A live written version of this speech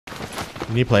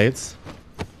You need plates?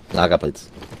 Nah, I got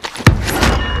plates.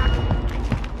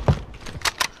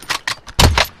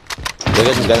 Look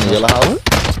at this guy in the yellow house.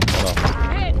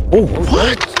 Oh,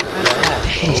 what?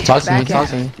 Talk to me, talk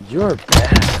to me. You're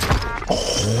bad.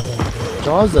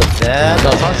 Jaws are bad.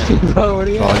 Talk to me, bro. What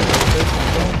are you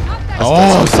at?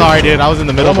 Oh, sorry, dude. I was in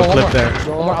the middle of a clip there.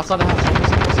 One more outside the house.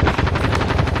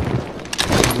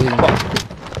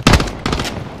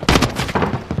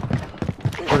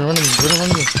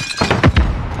 Running.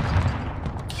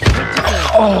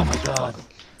 Oh my god.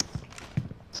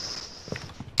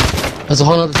 There's a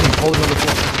whole other team holding on the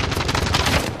floor.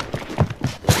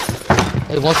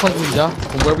 Hey, one's flanking you, John.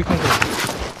 From where we come from.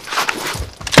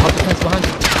 Off the fence behind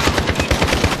you.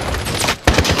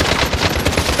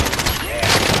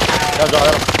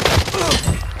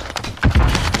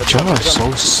 John is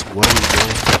so sweaty,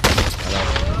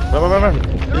 bro. Remember.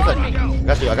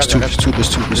 I got you. There's two.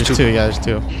 Yeah, there's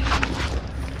two.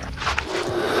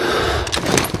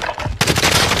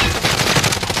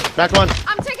 Back one.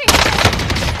 I'm taking.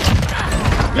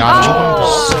 Got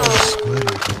him.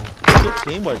 Good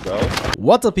teamwork, bro.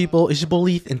 What's up, people? It's your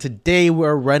Belief, and today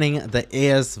we're running the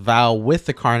AS Val with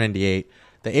the Car 98.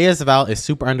 The AS Val is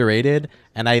super underrated,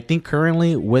 and I think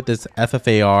currently with this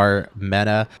FFAR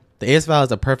meta, the AS Val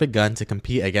is a perfect gun to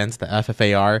compete against the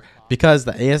FFAR because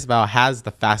the AS Val has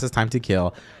the fastest time to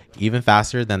kill, even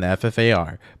faster than the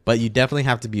FFAR. But you definitely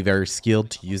have to be very skilled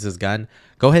to use this gun.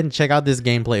 Go ahead and check out this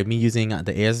gameplay of me using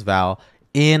the AS Val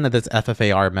in this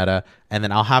FFAR meta, and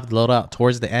then I'll have the loadout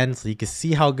towards the end so you can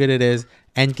see how good it is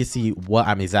and you can see what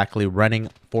I'm exactly running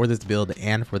for this build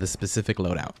and for the specific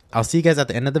loadout. I'll see you guys at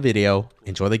the end of the video.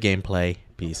 Enjoy the gameplay.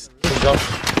 Peace.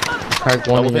 Crack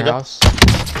one in your house.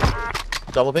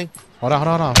 Double ping. Hold on.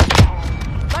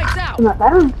 Lights out.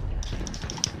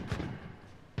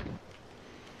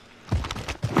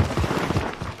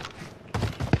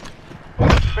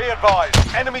 Be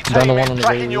advised, enemy Down the team one is on the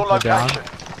tracking way, your down. location.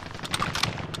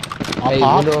 I'll Hey,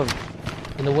 pop.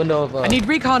 in the window of I need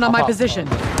recon on my pop. position.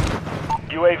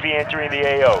 UAV entering the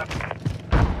AO.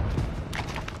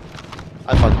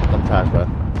 I'm trash, bro.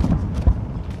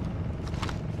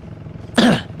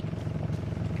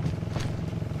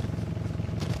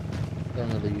 Got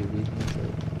another UV.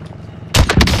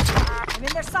 I'm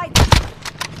in their sight.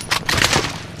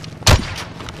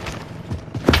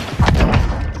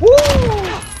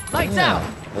 Lights out.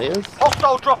 Players?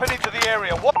 Hostile dropping into the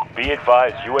area. What? Be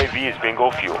advised, UAV is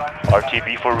bingo fuel.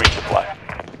 RTB for resupply.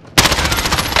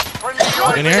 Friendly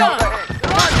UAV In here?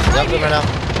 overhead. Yep, come right now.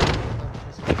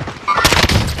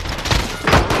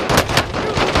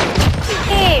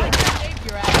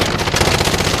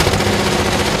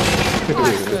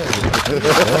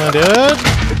 Come on, dude.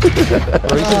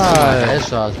 Bro, you can see my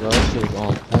headshots, bro. That shit was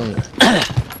on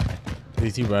point.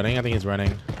 Is he running? I think he's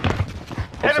running.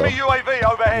 Enemy UAV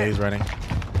Yeah, overhead. he's running.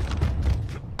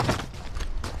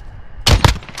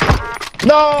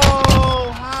 No!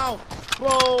 How? Bro,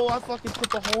 I fucking put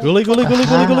the whole... Gully.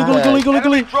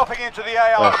 Enemy dropping into the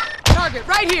AO. Target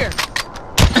right here.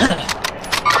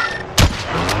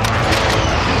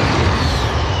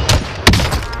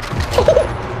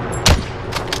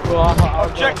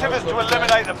 Objective is to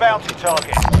eliminate the bounty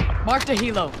target. Marked a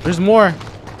helo. There's more.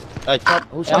 Hey,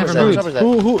 who's Yeah, choppers from that? Who's choppers that?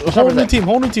 Who? Whole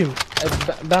new team. Hey,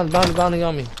 bounty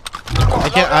on me. I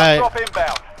can't. Drop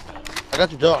inbound. I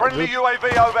got you, Joe. Friendly UAV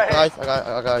overhead. Guys, I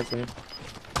got ice for you.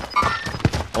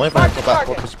 I'm waiting for him to come back.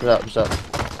 Push out.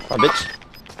 Come on, bitch.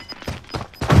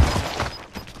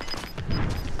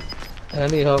 I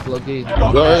need help, low-key. Go.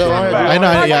 I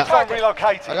know, yeah.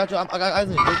 Relocated. I got you. I got eyes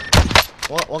on you, bitch.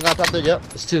 One guy top there, yep.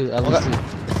 It's two, at least two.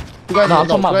 Two guys. No, I'm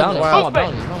talking about guys bounty. in the I'm wild.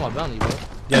 talking about bounty, bro.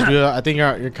 Yeah, Drew. I think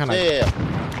you're kind of.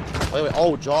 Yeah. Wait.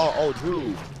 Oh, Jaw. Oh,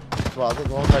 Drew. Bro, I think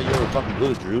the whole time you were fucking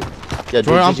good, Drew. Yeah, Drew.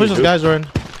 Jordan, I'm pushing those guys, Jordan.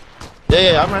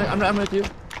 Yeah. I'm ready with you.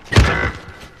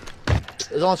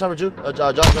 It's on top of Drew. John's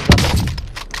on top.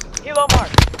 Helo mark.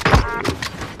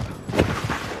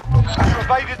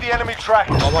 Evaded the enemy track.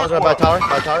 I'm on by tower.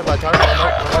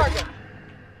 Target.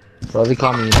 Bro, they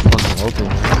caught me in the fucking open,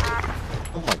 man.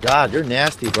 Oh my god, you're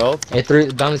nasty, bro. Hey,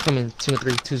 bounty's coming. 2 and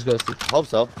 3. 2's goes to. Hope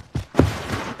so.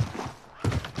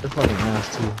 They're fucking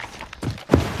ass, too.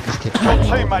 Just keep Your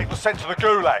teammate was sent to the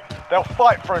gulag. They'll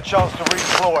fight for a chance to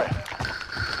redeploy.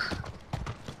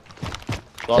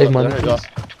 Hey, money, Go. please.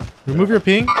 Remove your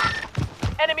ping.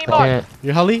 Enemy I marked. can't.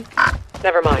 Your heli.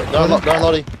 Never mind. Don't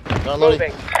loading.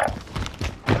 Moving.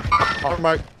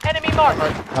 Mark. Enemy marked.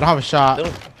 I don't have a shot.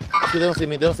 They don't see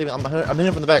me. I'm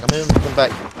hitting from the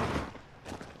back.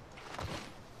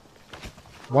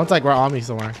 One's like right on me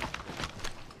somewhere.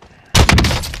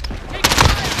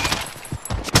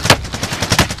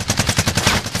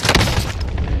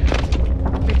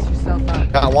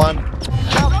 got one.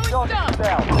 Target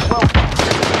down. Well,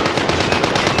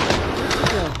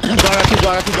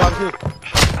 Got two.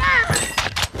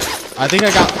 I think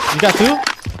I got. You got two?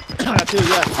 I got two,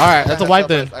 yeah. All right, that's a wipe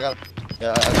then. I got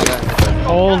it.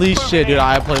 Holy shit, dude!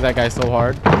 I played that guy so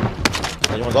hard.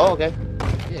 Oh, you wanna go? Okay.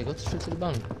 Yeah, go straight to the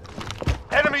bounty.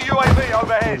 enemy UAV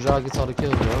overhead. Your job gets all the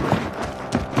kills, bro.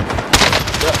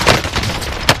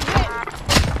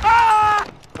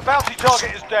 The bounty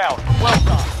target is down. Well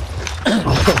done.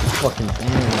 Fucking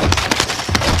damn.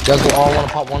 You guys go all want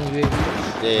to pop one UAV?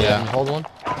 Yeah. And hold one?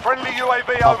 Friendly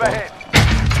UAV overhead.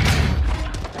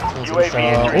 UAV Ooh,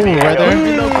 entering the right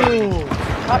area. there.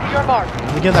 Copy your mark.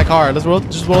 Let me get that car. Let's roll.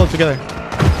 Just roll it together.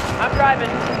 I'm driving.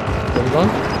 Where we going?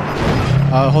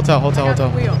 Hotel.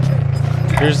 Wheel.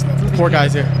 There's 4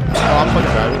 guys here. Oh, I'm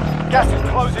fucking driving. Gas is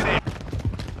closing in.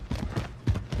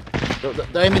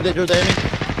 They're aiming.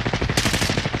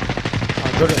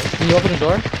 Jordan, can you open the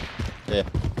door? Yeah.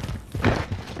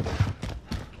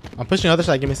 I'm pushing the other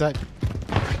side. Give me a sec.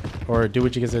 Or do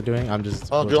what you guys are doing. I'm just.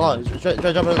 Oh, Drew, hold on. Try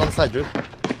to jump on the side, Drew.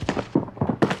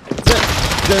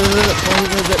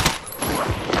 Zip.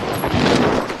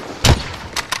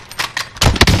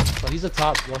 So he's the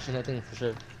top watching that thing for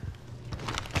sure.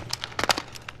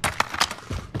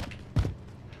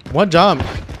 One jump.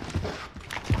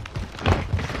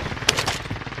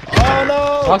 Oh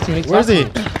no! Talk to me. Where's he?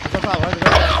 Right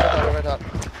top.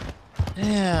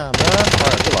 Damn, bro.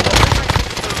 Alright, good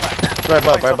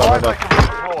luck. Right above. They can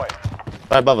redeploy.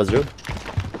 Right above us, Drew.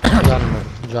 Got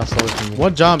him. Josh slower from me.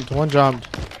 One jumped.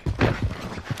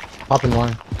 Pop in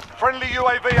line. Friendly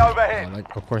UAV overhead.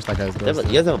 Like, of course, that guy's You ghosted.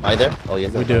 guys have a buy there? Oh,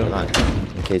 yes. We do.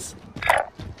 In case.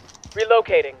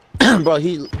 Relocating. Bro,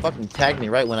 he fucking tagged me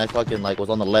right when I fucking like was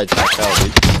on the ledge. I fell,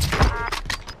 dude.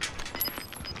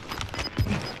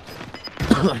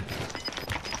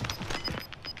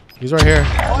 He's right here.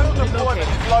 Final deployment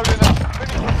is loading up.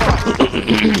 Finish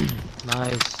the fight.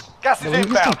 Nice. Gas is Well, we can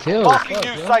inbound. still kill. Marking Fuck,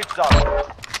 new yeah. safe zone.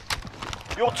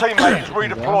 Your teammate is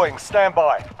redeploying. Stand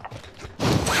by.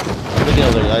 Looking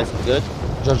over there, guys. Good.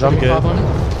 Josh, drop me Good.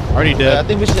 500. Already Yeah, did. I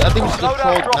think we should Loadout control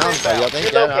drop mountain side, y'all inbound.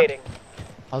 think? Relocating.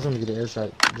 I was gonna get an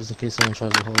airstrike just in case someone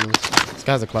tries to hold us. This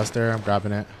guy's a cluster. I'm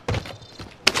grabbing it.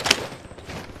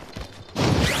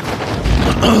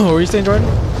 What were you saying, Jordan?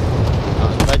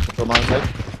 Control mountain side.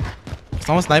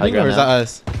 Someone sniping, grab or is that that.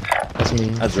 us? That's me.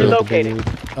 That's Really real. big Relocating.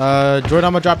 dude. Jordan,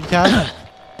 I'm gonna drop your cash.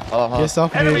 Get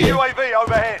yourself Enemy here. UAV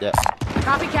overhead. Yeah.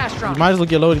 Copy cash drop. You might as well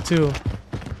get loaded too.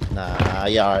 Nah,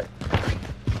 yeah, alright.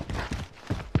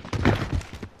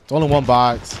 It's only one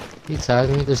box. He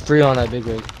tagged me. There's 3 on that big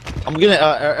rig. I'm getting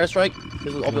airstrike.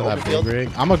 This is open That field. big rig.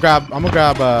 I'm gonna grab I'm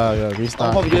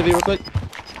restock. probably UAV real quick.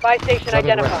 Buy station Drop it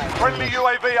identified. Friendly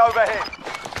UAV overhead.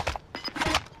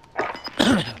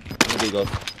 There you go.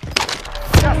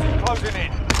 Gas is closing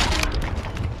in.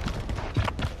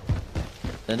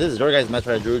 And this is your guys' match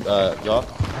right, Drew, Jaw.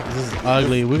 This is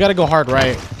ugly. We gotta go hard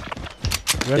right.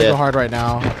 We gotta Yeah. go hard right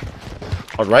now.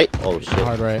 Hard right? Oh shit.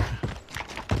 Hard right.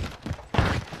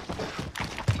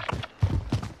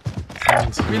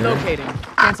 Someone's here.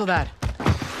 Relocating. Cancel that.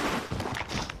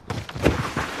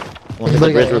 Wanna hit the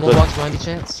Anybody got bridge real ammo quick? box behind the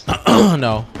chance?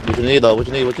 No. What you need though? What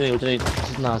you need?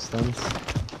 Just not stuns.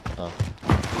 I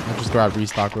just grabbed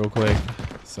restock real quick.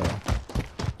 So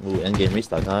Ooh, endgame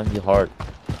restock, huh? You hard.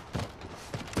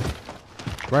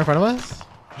 right in front of us.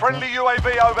 Friendly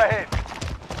UAV overhead.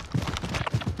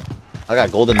 I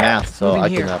got golden math, so Moving I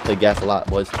can here. play gas a lot,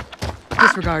 boys.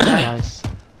 Disregard that. Nice.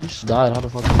 You just died. How the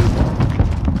fuck did you do that?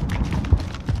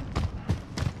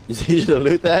 You should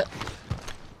loot that?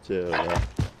 Chill, yeah.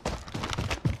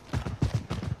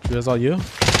 That's all you.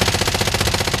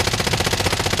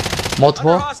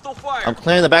 Multiple? I'm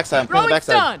clearing the backside. Throwing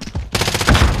stun.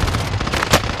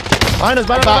 Behind us,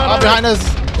 Behind us.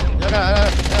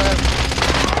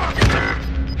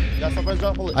 Got some friends,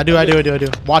 hold it. I do.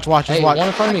 Watch. Just Hey, watch. one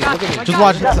in front of me. Look at me. Just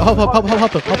watch.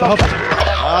 Help.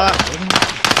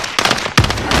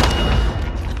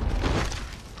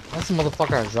 That's a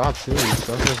motherfucker I dropped too.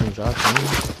 So doesn't drop me.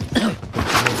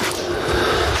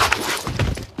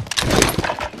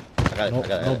 I got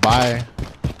it. No buy.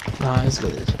 Nah, it's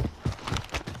good.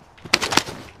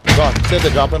 Bro, save the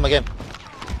drop him again.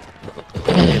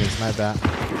 Snipe that.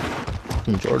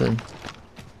 Fucking Jordan.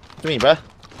 To me, bruh.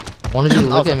 Wanted you to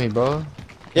look at me, bro.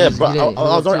 Yeah, He bro. I didn't- he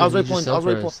was looked already too, he pulling. just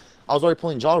self-rest. I was already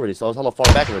pulling jaw already, so I was hella far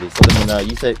back already. So then when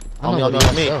you said I on know, me, but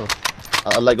on me, yourself.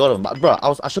 I let go of him. But, bro,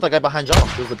 I shot that guy behind jaw.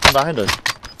 There's a team behind us.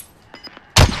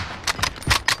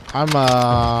 I'm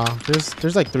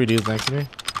there's like 3 dudes next to me.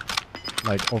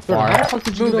 Like Jordan, how the far. fuck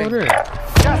did you get over there?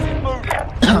 Gas is moving.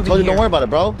 I told you, don't worry about it,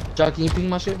 bro. Jock, can you ping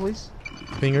my shit, please?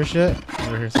 finger shit.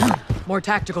 Over here somewhere. More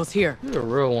tacticals here. You're a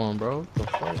real one, bro. What the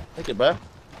fuck? Take it, bro.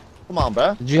 Come on,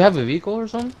 bro. Did you have a vehicle or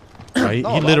something? Bro, he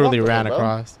No, literally I walked ran away, bro.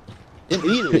 across.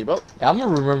 Immediately, bro. Yeah, I'm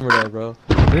gonna remember that, bro.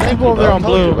 There's people over there on I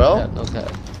told you, blue. bro. Yeah,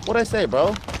 okay. What'd I say,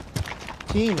 bro?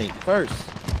 Teammate first.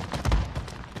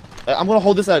 I'm gonna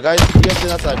hold this side, guys. You guys stay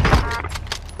that side.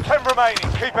 10 remaining.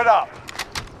 Keep it up.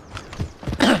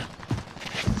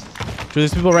 So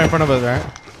there's people right in front of us,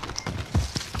 right?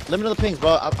 Let me know the pings,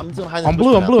 bro. I'm doing high. On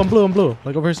blue, on blue, on blue, on blue.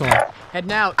 Like over here somewhere.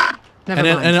 Heading out. Never And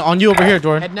then, mind. and then on you over here,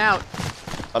 Jordan. Heading out.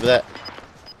 Copy that.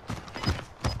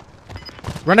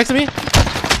 Right next to me.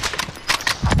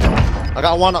 I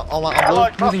got one on blue.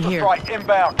 Allied Moving cluster here. strike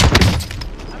inbound.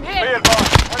 I'm Be hit.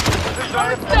 advised. Position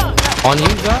On you,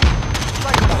 guys?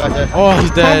 Guys, there. Oh,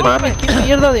 he's dead.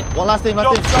 One last thing,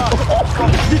 Job last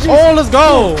thing. done. Oh, let's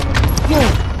go. Yo,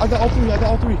 I got all three. I got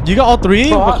all three. You got all three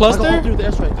with I got all cluster? three with the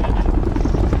airstrike.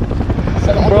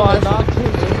 Bro, I knocked him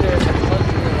in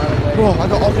there. Bro, I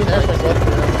got all three with the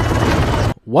airstrike,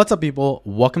 bro. What's up, people?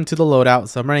 Welcome to the loadout.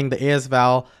 So I'm running the AS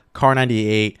Val Car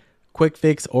 98 quick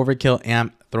fix, overkill,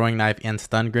 amp, throwing knife, and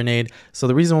stun grenade. So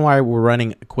the reason why we're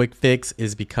running quick fix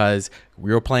is because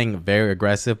we were playing very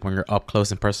aggressive when you're up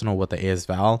close and personal with the AS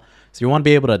Val. So you want to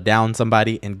be able to down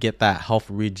somebody and get that health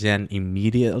regen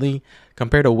immediately,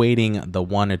 compared to waiting the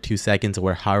 1 or 2 seconds,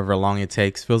 or however long it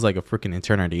takes. Feels like a freaking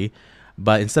eternity.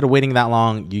 But instead of waiting that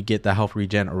long, you get the health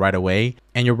regen right away.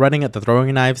 And you're running at the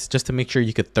throwing knives just to make sure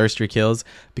you could thirst your kills,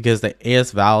 because the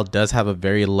AS Val does have a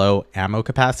very low ammo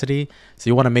capacity. So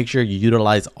you want to make sure you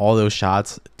utilize all those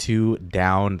shots to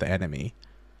down the enemy.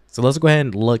 So let's go ahead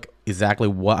and look exactly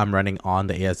what I'm running on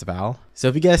the AS Val. So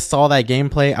if you guys saw that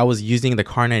gameplay, I was using the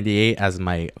Car 98 as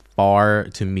my far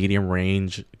to medium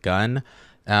range gun.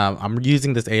 I'm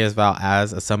using this AS Val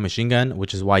as a submachine gun,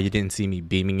 which is why you didn't see me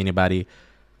beaming anybody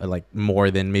like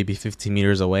more than maybe 15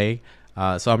 meters away.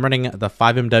 So I'm running the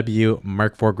 5MW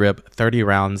Merc 4 grip, 30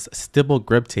 rounds, stipple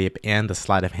grip tape, and the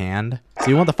sleight of hand.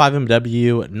 So you want the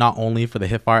 5MW not only for the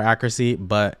hip fire accuracy,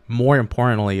 but more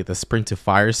importantly, the sprint to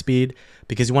fire speed,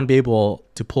 because you want to be able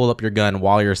to pull up your gun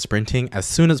while you're sprinting as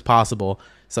soon as possible.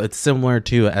 So it's similar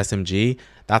to a SMG.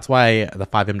 That's why the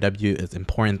 5MW is an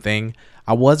important thing.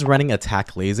 I was running a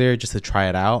tac laser just to try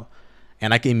it out,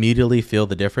 and I can immediately feel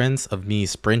the difference of me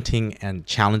sprinting and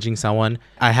challenging someone.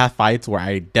 I have fights where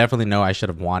I definitely know I should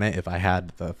have won it if I had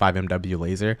the 5MW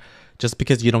laser, just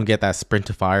because you don't get that sprint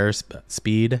to fire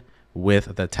speed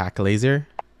with the tac laser.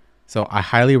 So I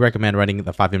highly recommend running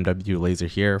the 5MW laser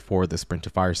here for the sprint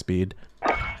to fire speed.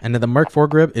 And then the Merc 4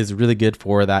 grip is really good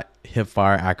for that hip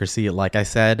fire accuracy. Like I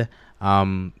said,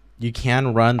 you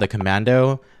can run the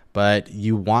commando, but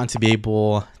you want to be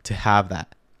able to have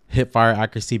that hip fire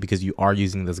accuracy because you are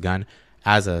using this gun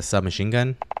as a submachine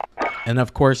gun. And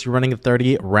of course you're running a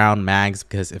 30 round mags,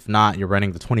 because if not, you're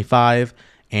running the 25,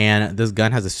 and this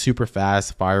gun has a super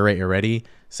fast fire rate already,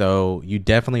 so you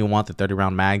definitely want the 30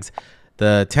 round mags.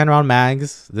 The 10 round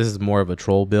mags, this is more of a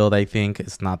troll build. I think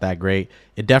it's not that great.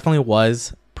 It definitely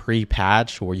was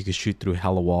pre-patch where you could shoot through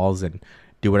hella walls and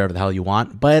do whatever the hell you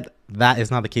want, but that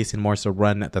is not the case anymore. So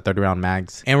run the 30 round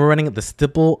mags. And we're running the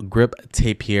stipple grip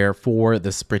tape here for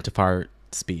the sprint to fire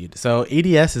speed. So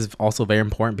ADS is also very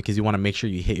important because you want to make sure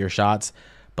you hit your shots,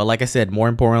 but like I said, more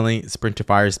importantly, sprint to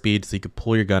fire speed, so you could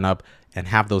pull your gun up and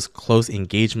have those close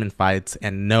engagement fights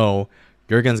and know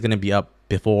your gun's going to be up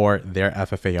before their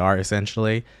FFAR,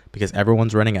 essentially, because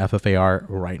everyone's running FFAR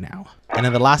right now. And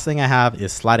then the last thing I have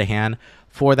is sleight of hand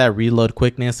for that reload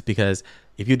quickness, because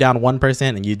if you down one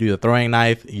person and you do the throwing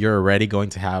knife, you're already going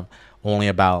to have only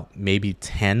about maybe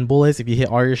 10 bullets if you hit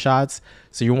all your shots.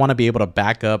 So you want to be able to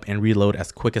back up and reload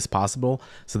as quick as possible.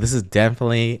 So this is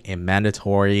definitely a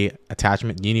mandatory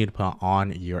attachment you need to put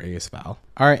on your AS Val.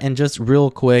 All right, and just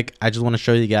real quick, I just want to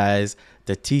show you guys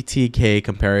the TTK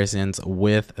comparisons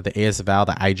with the AS Val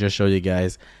that I just showed you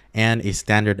guys, and a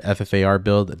standard FFAR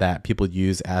build that people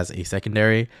use as a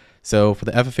secondary. So for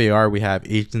the FFAR, we have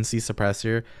agency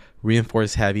suppressor,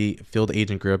 reinforced heavy, field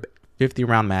agent grip, 50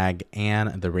 round mag,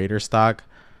 and the Raider stock.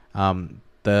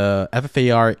 The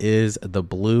FFAR is the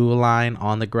blue line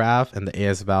on the graph, and the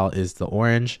AS Val is the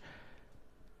orange.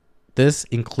 This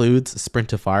includes sprint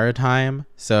to fire time.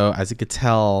 So as you could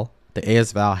tell, the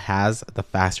AS Val has the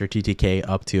faster TTK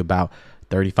up to about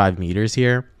 35 meters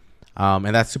here.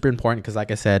 And that's super important because,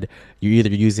 like I said, you're either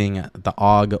using the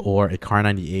AUG or a Car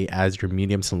 98 as your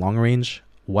medium to long range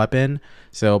weapon.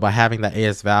 So by having the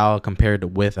AS Val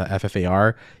compared with a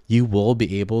FFAR, you will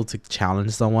be able to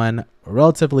challenge someone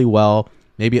relatively well,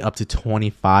 maybe up to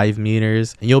 25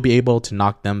 meters, and you'll be able to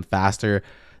knock them faster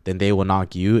than they will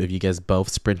knock you if you guys both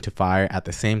sprint to fire at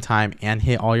the same time and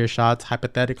hit all your shots,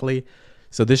 hypothetically.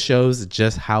 So this shows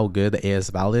just how good the AS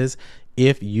Val is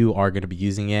if you are going to be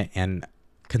using it and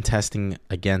contesting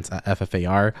against a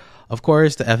FFAR. Of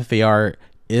course, the FFAR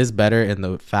is better in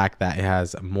the fact that it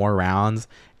has more rounds,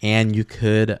 and you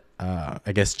could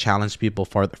I guess challenge people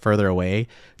further away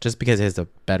just because it has a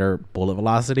better bullet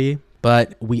velocity.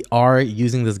 But we are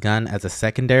using this gun as a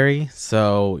secondary,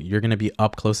 so you're going to be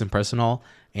up close and personal.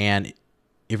 And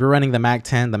if you're running the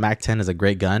MAC-10, the MAC-10 is a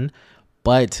great gun,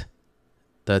 but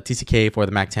the TCK for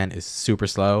the MAC-10 is super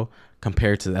slow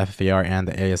compared to the FFAR and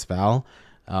the AS Val.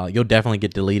 You'll definitely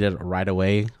get deleted right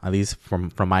away, at least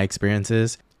from my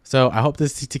experiences. So I hope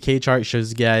this TTK chart shows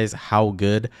you guys how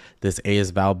good this AS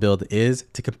Val build is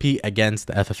to compete against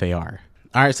the FFAR.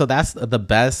 All right, so that's the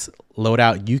best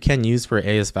loadout you can use for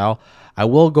AS Val. I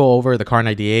will go over the Car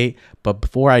 98, but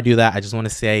before I do that, I just want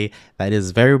to say that it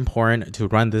is very important to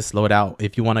run this loadout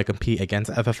if you want to compete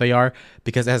against FFAR,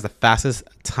 because it has the fastest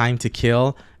time to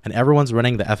kill, and everyone's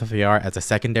running the FFAR as a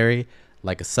secondary,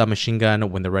 like a submachine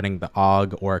gun when they're running the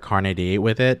AUG or a Car 98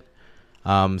 with it.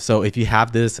 So if you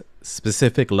have this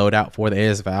specific loadout for the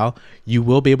AS Val, you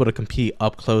will be able to compete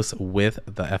up close with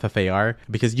the FFAR,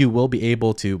 because you will be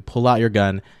able to pull out your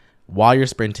gun while you're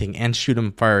sprinting and shoot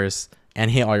them first and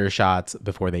hit all your shots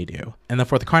before they do. And then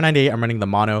for the Car 98, I'm running the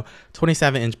mono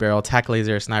 27-inch barrel, tac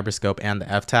laser, sniper scope, and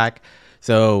the F-tac.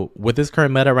 So with this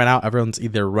current meta right now, everyone's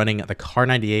either running the Car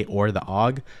 98 or the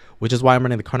AUG, which is why I'm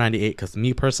running the Car 98, because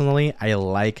me personally, I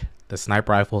like the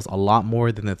sniper rifles a lot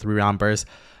more than the 3-round burst.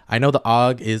 I know the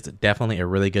AUG is definitely a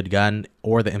really good gun,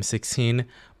 or the M16,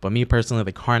 but me personally,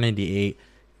 the Car 98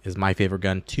 is my favorite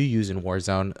gun to use in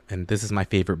Warzone, and this is my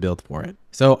favorite build for it.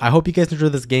 So I hope you guys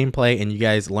enjoyed this gameplay and you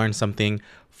guys learned something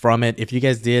from it. If you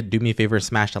guys did, do me a favor,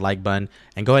 smash the like button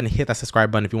and go ahead and hit that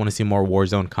subscribe button if you want to see more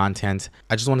Warzone content.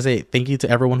 I just want to say thank you to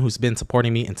everyone who's been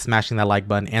supporting me and smashing that like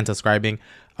button and subscribing.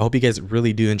 I hope you guys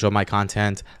really do enjoy my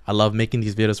content. I love making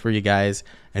these videos for you guys.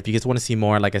 And if you guys want to see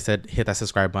more, like I said, hit that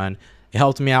subscribe button. It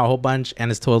helps me out a whole bunch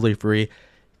and it's totally free.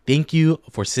 Thank you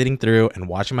for sitting through and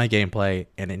watching my gameplay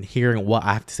and in hearing what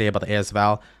I have to say about the AS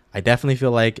Val. I definitely feel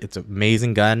like it's an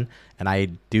amazing gun, and I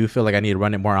do feel like I need to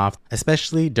run it more often,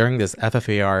 especially during this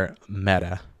FFAR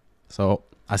meta. So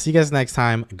I'll see you guys next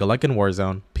time. Good luck in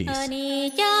Warzone. Peace.